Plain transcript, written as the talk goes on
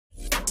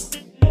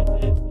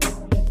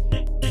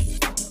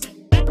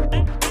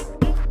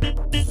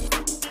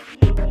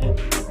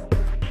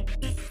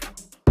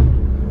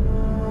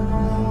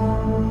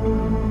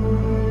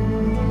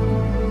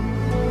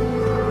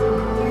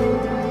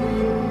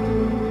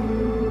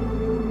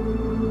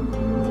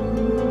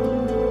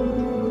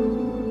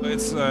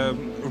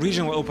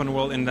regional open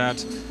world in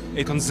that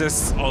it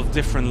consists of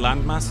different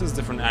land masses,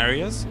 different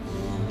areas.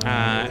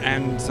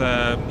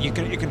 You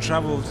can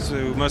travel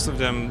to most of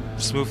them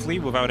smoothly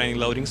without any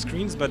loading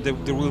screens, but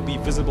there will be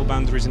visible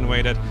boundaries in a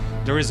way that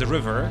there is a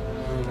river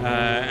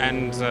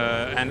and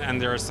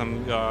there are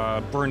some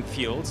burned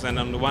fields, and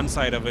on the one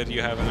side of it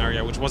you have an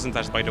area which wasn't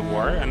touched by the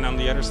war, and on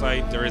the other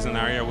side there is an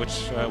area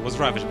which was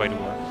ravaged by the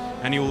war,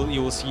 and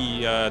you will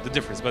see the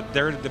difference. But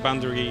there the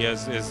boundary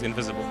is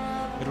invisible.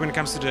 But when it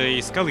comes to the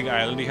Skellig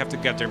Island, you have to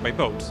get there by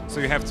boat. So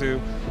you have to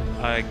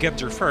get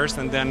there first,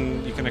 and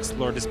then you can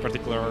explore this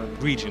particular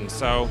region.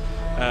 So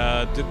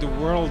the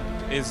world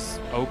is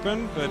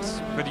open,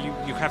 but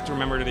you have to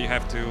remember that you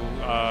have to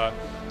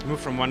move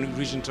from one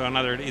region to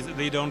another.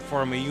 They don't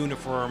form a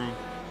uniform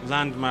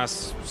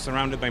landmass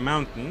surrounded by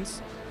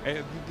mountains.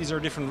 These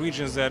are different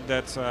regions that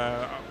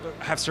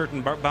have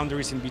certain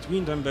boundaries in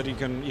between them, but you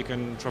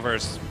can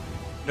traverse.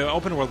 The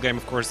open world game,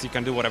 of course, you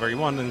can do whatever you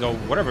want and go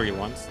wherever you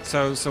want.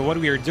 So what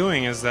we are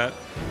doing is that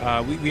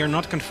we are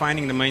not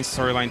confining the main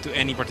storyline to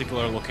any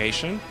particular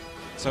location.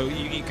 So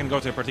you can go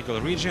to a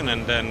particular region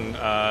and then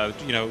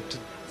to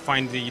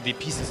find the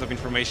pieces of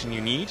information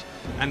you need.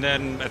 And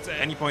then at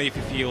any point, if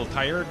you feel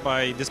tired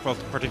by this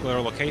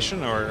particular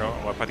location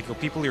or particular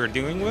people you're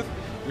dealing with,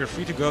 you're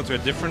free to go to a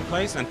different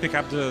place and pick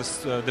up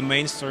the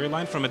main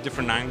storyline from a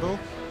different angle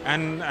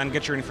and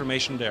get your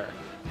information there.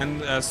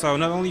 And so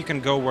not only you can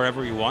go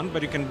wherever you want,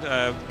 but you can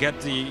get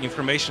the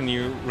information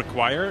you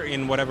require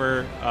in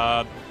whatever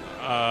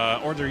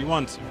order you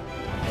want.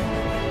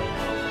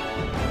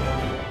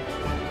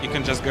 You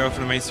can just go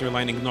through the main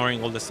storyline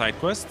ignoring all the side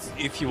quests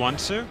if you want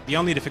to. The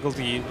only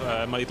difficulty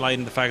might lie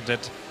in the fact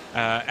that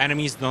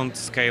enemies don't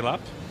scale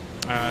up.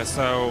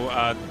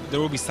 There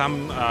will be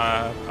some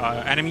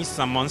enemies,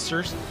 some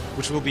monsters,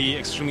 which will be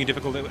extremely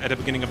difficult at the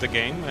beginning of the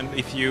game, and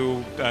if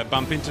you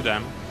bump into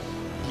them,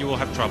 you will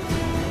have trouble.